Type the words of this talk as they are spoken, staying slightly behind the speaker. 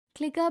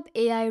ClickUp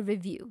AI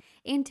review.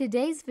 In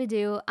today's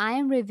video, I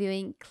am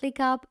reviewing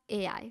ClickUp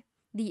AI,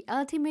 the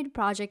ultimate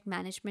project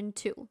management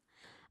tool.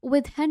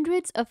 With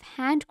hundreds of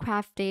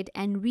handcrafted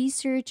and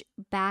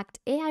research-backed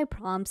AI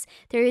prompts,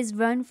 there is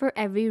one for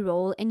every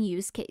role and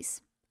use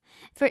case.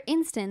 For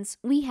instance,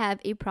 we have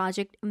a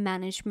project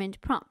management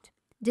prompt.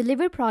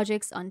 Deliver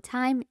projects on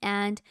time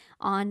and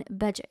on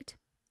budget.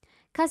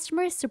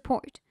 Customer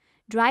support.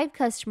 Drive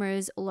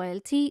customers'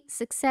 loyalty,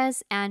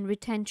 success, and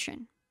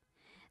retention.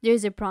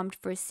 There's a prompt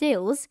for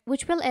sales,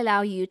 which will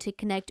allow you to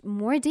connect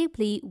more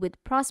deeply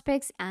with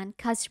prospects and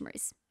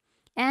customers.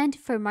 And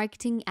for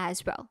marketing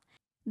as well.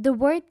 The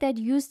work that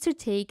used to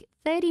take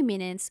 30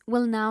 minutes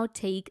will now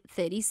take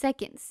 30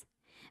 seconds.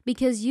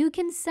 Because you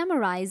can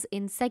summarize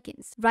in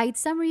seconds, write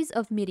summaries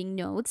of meeting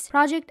notes,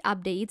 project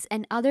updates,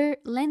 and other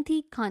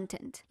lengthy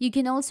content. You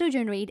can also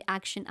generate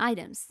action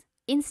items.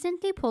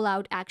 Instantly pull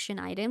out action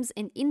items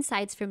and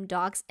insights from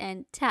docs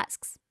and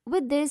tasks.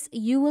 With this,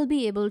 you will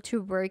be able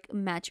to work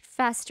much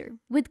faster.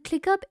 With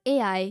ClickUp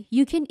AI,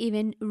 you can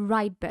even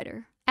write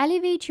better.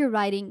 Elevate your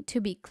writing to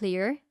be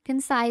clear,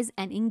 concise,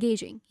 and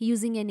engaging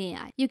using an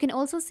AI. You can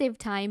also save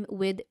time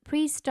with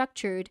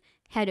pre-structured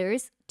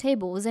headers,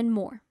 tables, and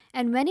more.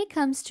 And when it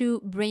comes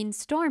to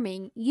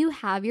brainstorming, you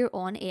have your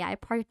own AI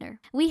partner.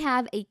 We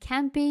have a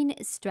campaign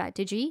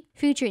strategy,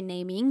 feature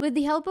naming. With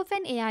the help of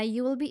an AI,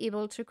 you will be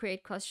able to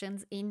create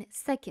questions in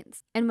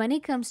seconds. And when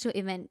it comes to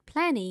event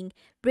planning,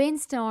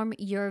 brainstorm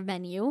your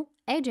venue,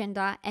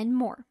 agenda, and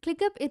more.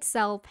 ClickUp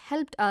itself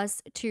helped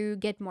us to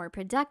get more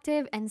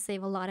productive and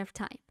save a lot of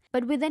time.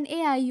 But with an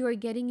AI, you are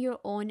getting your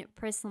own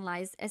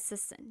personalized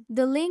assistant.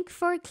 The link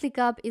for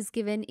ClickUp is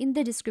given in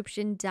the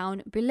description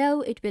down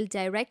below. It will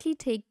directly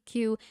take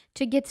you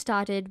to get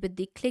started with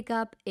the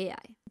ClickUp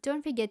AI.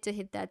 Don't forget to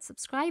hit that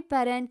subscribe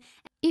button.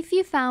 If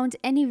you found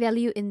any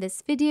value in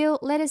this video,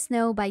 let us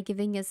know by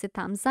giving us a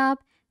thumbs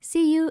up.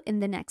 See you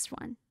in the next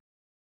one.